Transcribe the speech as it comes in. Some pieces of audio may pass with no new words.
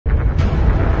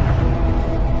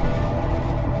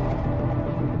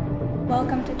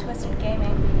Welcome to Twisted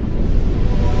Gaming.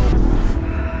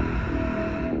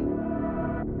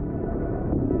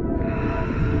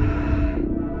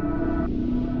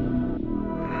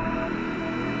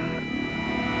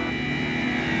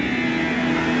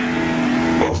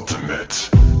 Ultimate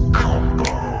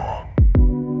Combo.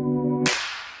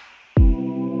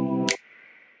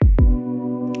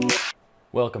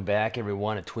 Welcome back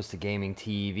everyone at Twisted Gaming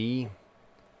TV. I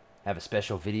have a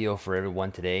special video for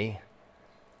everyone today.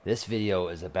 This video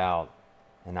is about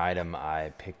an item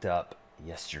I picked up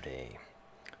yesterday.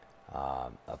 A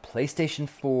PlayStation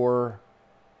 4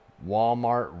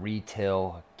 Walmart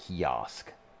retail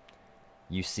kiosk.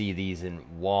 You see these in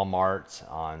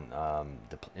Walmarts on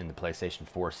in the PlayStation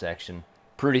 4 section.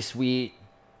 Pretty sweet.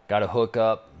 Got a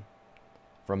hookup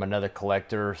from another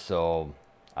collector, so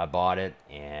I bought it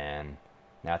and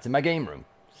now it's in my game room.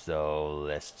 So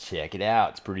let's check it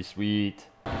out. It's pretty sweet.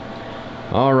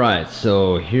 Alright,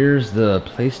 so here's the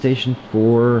PlayStation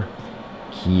 4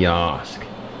 kiosk.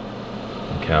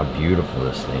 Look how beautiful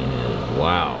this thing is.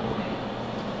 Wow.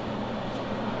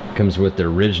 Comes with the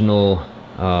original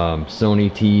Sony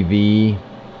TV.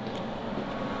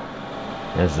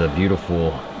 Has a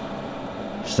beautiful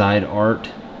side art.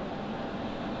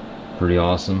 Pretty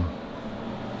awesome.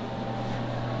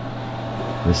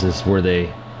 This is where they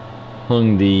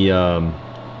hung the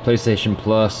PlayStation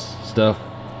Plus stuff,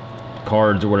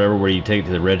 cards or whatever, where you take it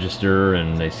to the register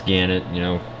and they scan it, you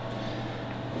know.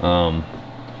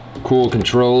 Cool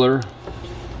controller,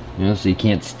 you know, so you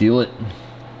can't steal it.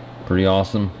 Pretty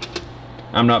awesome.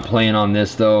 I'm not playing on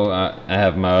this though. I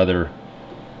have my other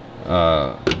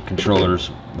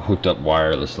controllers hooked up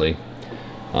wirelessly.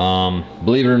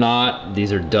 Believe it or not,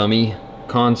 these are dummy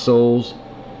consoles.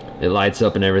 It lights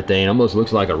up and everything. Almost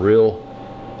looks like a real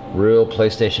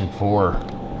PlayStation 4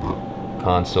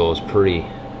 console. Is pretty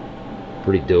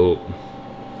dope.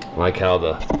 I like how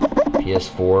the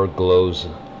PS4 glows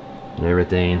and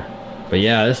everything. But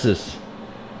yeah, this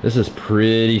is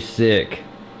pretty sick.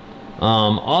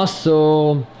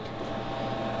 Also,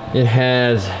 it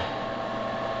has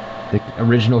the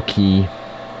original key.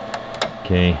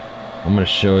 Okay, I'm gonna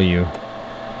show you.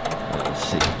 Let's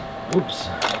see. Oops.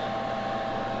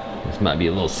 This might be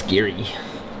a little scary.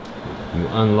 You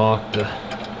unlock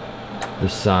the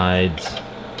sides.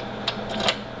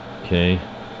 Okay.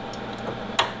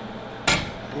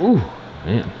 Ooh,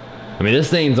 man. I mean, this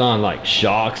thing's on like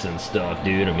shocks and stuff,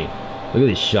 dude. I mean, look at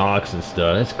these shocks and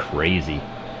stuff. That's crazy.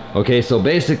 Okay, so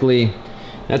basically,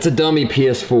 that's a dummy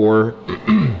PS4.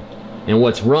 And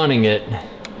what's running it,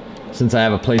 since I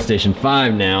have a PlayStation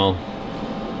 5 now,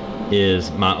 is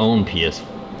my own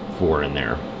PS4 in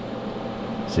there.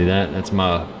 See that? That's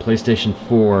my PlayStation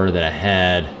 4 that I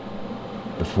had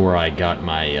before I got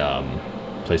my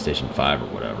PlayStation 5 or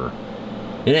whatever.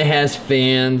 And it has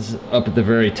fans up at the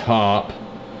very top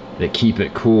that keep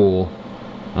it cool.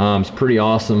 It's pretty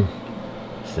awesome.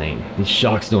 Thing. These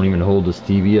shocks don't even hold this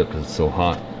TV up because it's so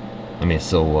hot. I mean, it's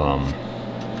so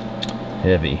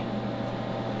heavy.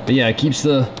 But yeah, it keeps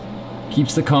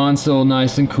the console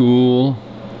nice and cool.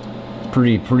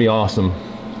 Pretty awesome.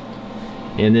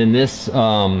 And then this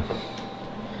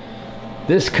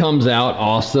this comes out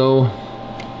also.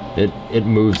 It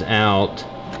moves out,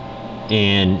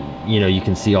 and you know, you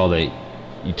can see all the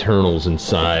Eternals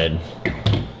inside.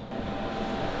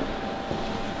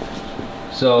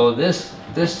 So this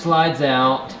slides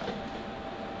out,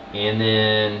 and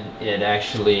then it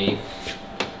actually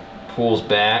pulls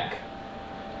back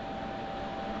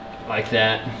like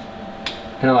that,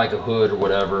 kind of like a hood or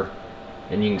whatever,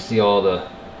 and you can see all the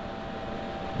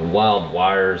wild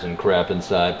wires and crap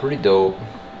inside. Pretty dope.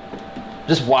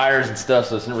 Just wires and stuff,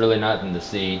 so it's really nothing to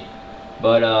see,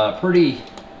 but pretty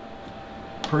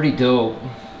dope.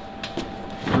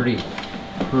 Pretty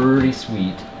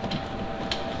sweet.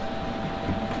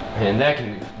 And that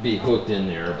can be hooked in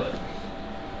there, but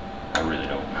I really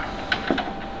don't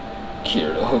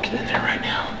care to hook it in there right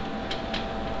now.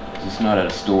 It's not at a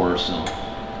store, so.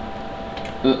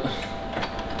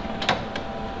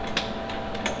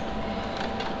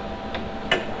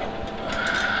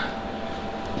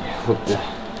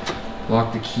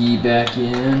 Lock the key back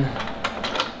in.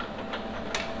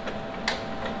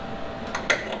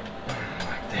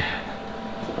 Like that.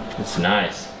 That's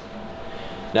nice.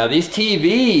 Now these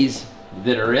TVs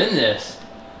that are in this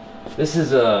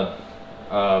is a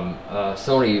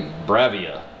Sony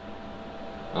Bravia.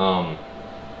 I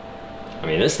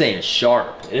mean, this thing is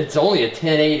sharp. It's only a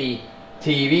 1080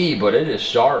 TV, but it is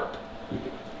sharp.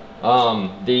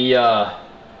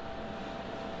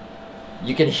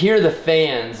 You can hear the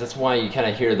fans. That's why you kind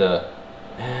of hear the.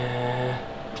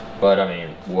 But I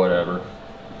mean, whatever.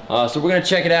 So we're gonna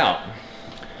check it out.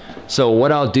 So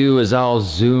what I'll do is I'll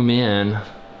zoom in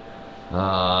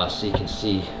so you can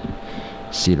see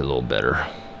it a little better.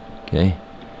 Okay,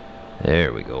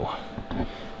 there we go.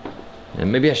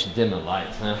 And maybe I should dim the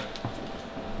lights, huh?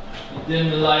 Dim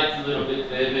the lights a little bit,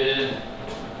 baby.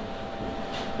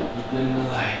 Dim the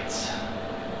lights.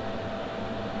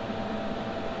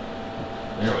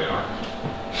 There we are.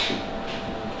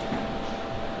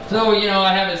 So, you know,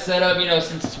 I have it set up, you know,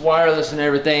 since it's wireless and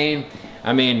everything.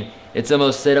 I mean, it's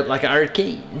almost set up like an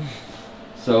arcade.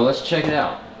 So let's check it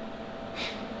out.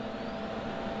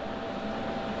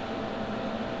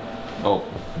 Oh,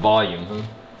 volume, huh?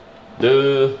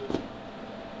 Duh.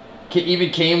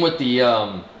 Even came with the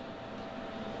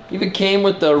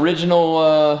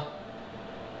original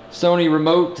Sony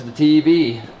remote to the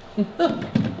TV.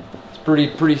 It's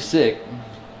pretty sick.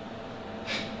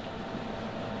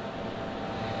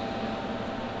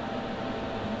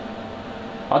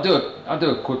 I'll do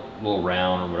a quick little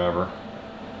round or whatever.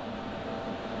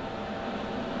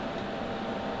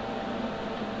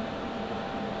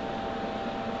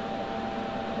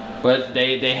 But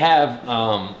they have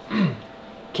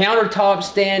countertop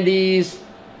standees,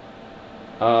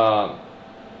 or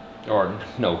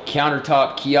no,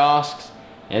 countertop kiosks,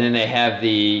 and then they have the,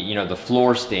 you know, the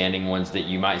floor standing ones that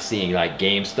you might see in like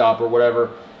GameStop or whatever.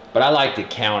 But I like the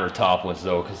countertop ones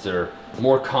though, because they're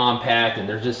more compact and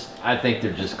they're just, I think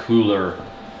they're just cooler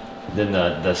than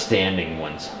the standing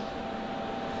ones.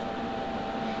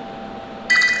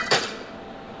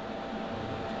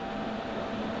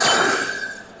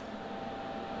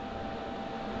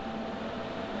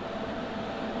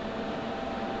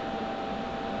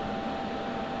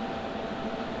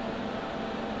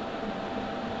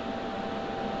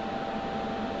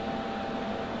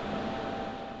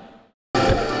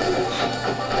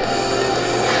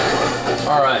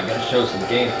 Alright, gonna show some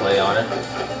gameplay on it.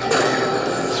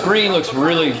 Screen looks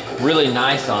really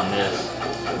nice on this.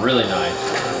 Really nice.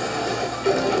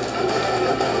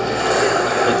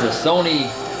 It's a Sony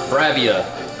Bravia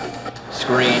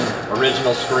screen,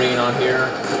 original screen on here.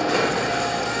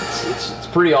 It's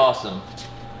pretty awesome.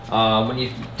 When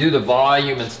you do the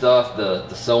volume and stuff, the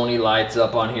Sony lights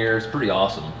up on here. It's pretty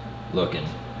awesome looking.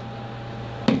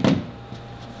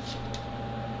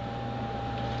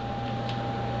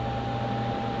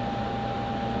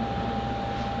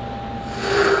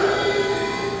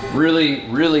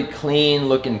 Really clean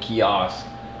looking kiosk.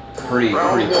 Pretty cool.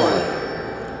 Man,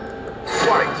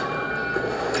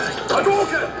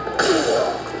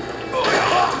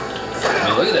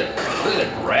 look at the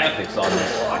graphics on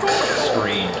this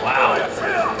screen. Wow.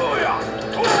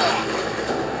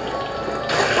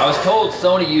 I was told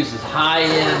Sony uses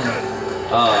high-end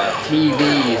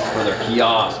TVs for their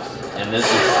kiosks, and this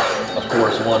is of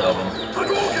course one of them.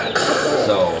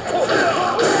 So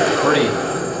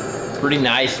pretty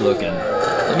nice looking.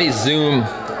 Let me zoom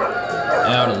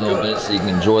out a little bit so you can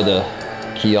enjoy the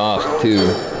kiosk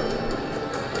too.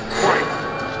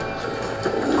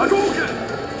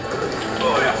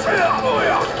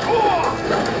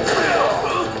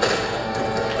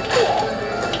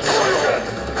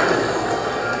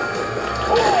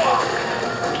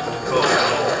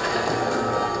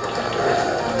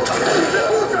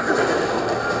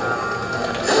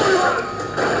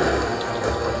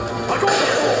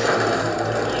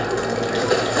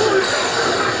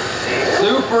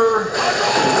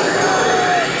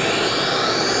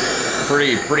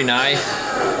 Pretty nice.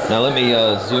 Now let me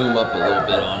zoom up a little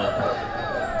bit on it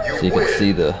so you can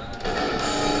see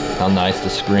how nice the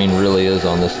screen really is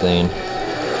on this thing.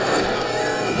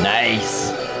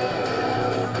 Nice.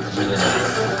 It's really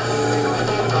nice.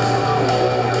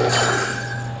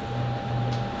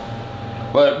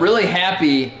 But really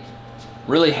happy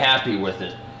with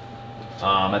it.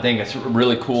 I think it's a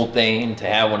really cool thing to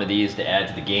have one of these to add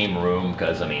to the game room,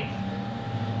 because I mean,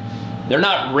 they're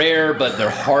not rare, but they're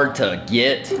hard to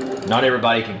get. Not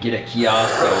everybody can get a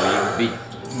kiosk, so you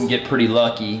can get pretty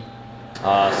lucky.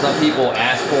 Some people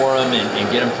ask for them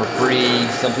and get them for free.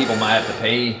 Some people might have to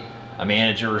pay a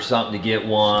manager or something to get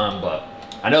one, but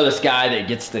I know this guy that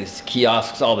gets these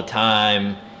kiosks all the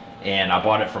time, and I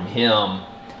bought it from him,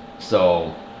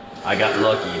 so I got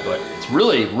lucky. But it's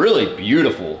really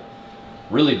beautiful.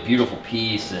 Really beautiful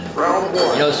piece, and you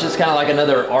know, it's just kind of like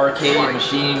another arcade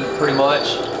machine pretty much.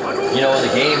 You know, in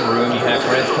the game room, you have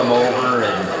friends come over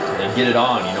and get it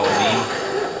on, you know what I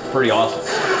mean? Pretty awesome.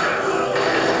 The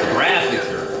graphics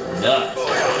are nuts.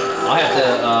 I'll have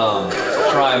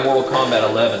to try Mortal Kombat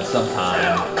 11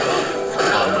 sometime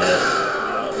on this.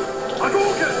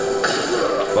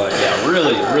 But yeah,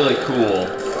 really cool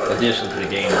addition to the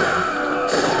game room.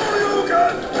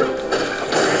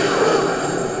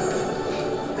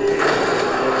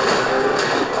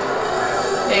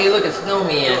 go,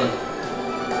 man.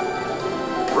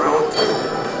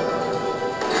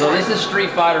 So this is Street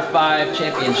Fighter V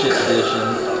Championship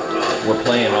Edition. We're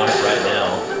playing on it right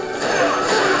now.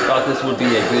 Thought this would be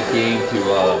a good game to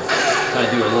kind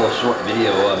of do a little short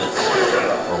video of it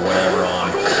or whatever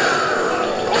on.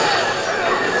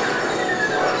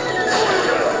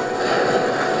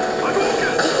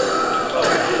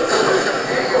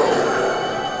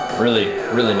 Really,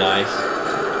 really nice.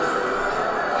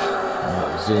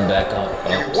 I'll zoom back up.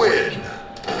 So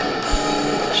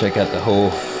check out the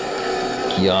whole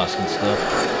kiosk and stuff.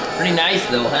 Pretty nice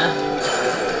though, huh?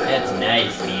 That's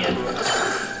nice, man.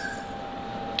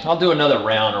 I'll do another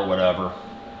round or whatever.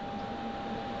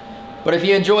 But if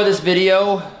you enjoy this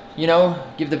video, you know,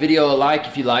 give the video a like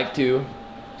if you like to.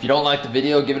 If you don't like the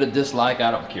video, give it a dislike. I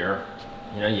don't care.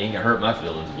 You know, you ain't gonna hurt my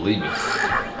feelings, believe me.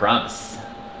 Promise.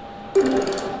 So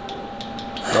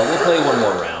we'll play one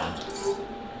more round.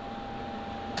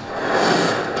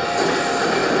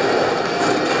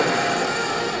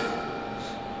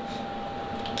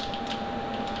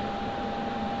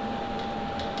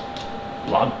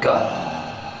 Blanca.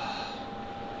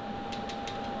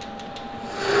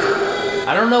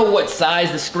 I don't know what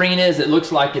size the screen is. It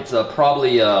looks like it's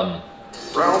probably round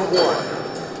one.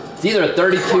 It's either a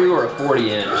 32 or a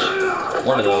 40 inch.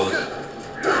 One of those.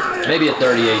 Maybe a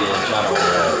 38 inch. I don't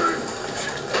know.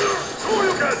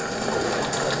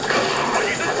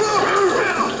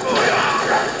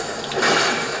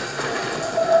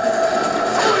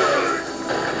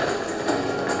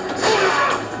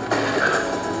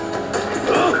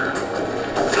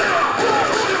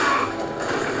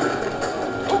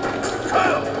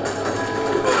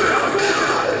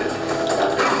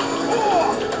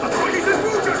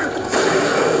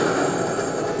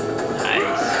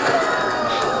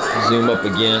 Zoom up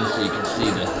again so you can see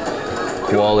the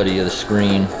quality of the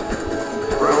screen.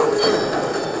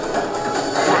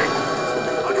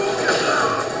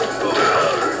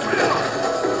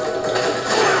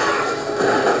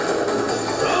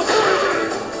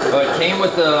 But it came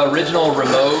with the original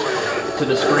remote to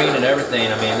the screen and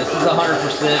everything. I mean, this is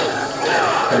 100%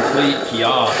 complete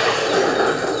kiosk.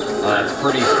 It's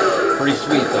pretty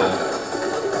sweet though.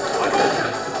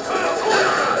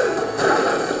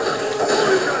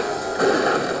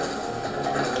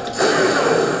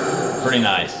 Pretty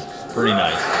nice, pretty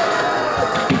nice.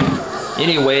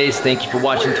 Anyways, thank you for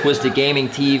watching Twisted Gaming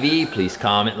TV. Please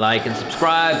comment, like, and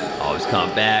subscribe. Always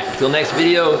comment back. Until next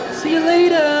video, see you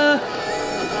later.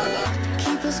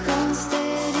 Keep us going, stay